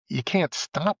you can't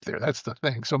stop there. That's the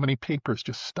thing. So many papers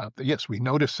just stop there. Yes, we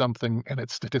notice something and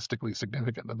it's statistically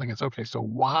significant. The thing is, okay, so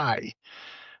why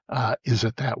is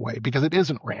it that way? Because it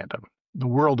isn't random. The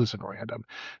world isn't random.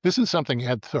 This is something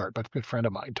Ed Thorpe, a good friend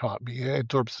of mine, taught me. Ed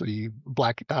Thorpe's the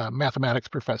black mathematics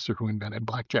professor who invented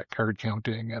blackjack card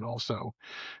counting and also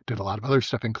did a lot of other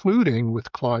stuff, including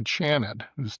with Claude Shannon,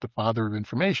 who's the father of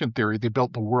information theory. They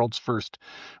built the world's first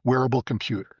wearable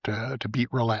computer to beat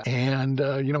roulette. And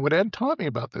what Ed taught me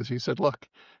about this, he said, look,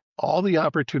 all the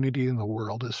opportunity in the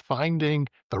world is finding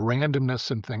the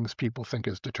randomness in things people think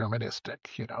is deterministic.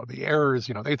 The errors,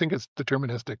 they think it's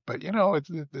deterministic, but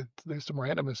there's some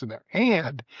randomness in there.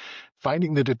 And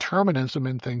finding the determinism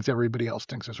in things everybody else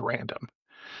thinks is random.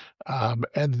 And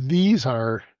these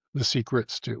are the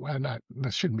secrets to, and not,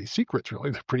 this shouldn't be secrets really,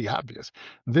 they're pretty obvious.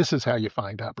 This is how you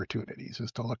find opportunities,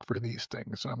 is to look for these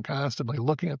things. So I'm constantly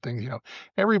looking at things,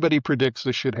 everybody predicts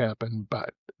this should happen,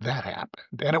 but that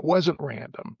happened. And it wasn't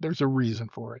random. There's a reason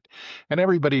for it. And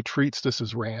everybody treats this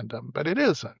as random, but it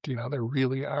isn't. There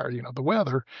really are, the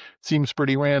weather seems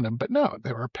pretty random, but no,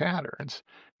 there are patterns.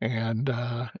 And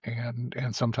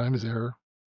sometimes they're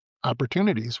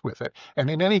opportunities with it. And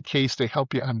in any case, they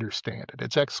help you understand it.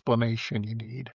 It's explanation you need.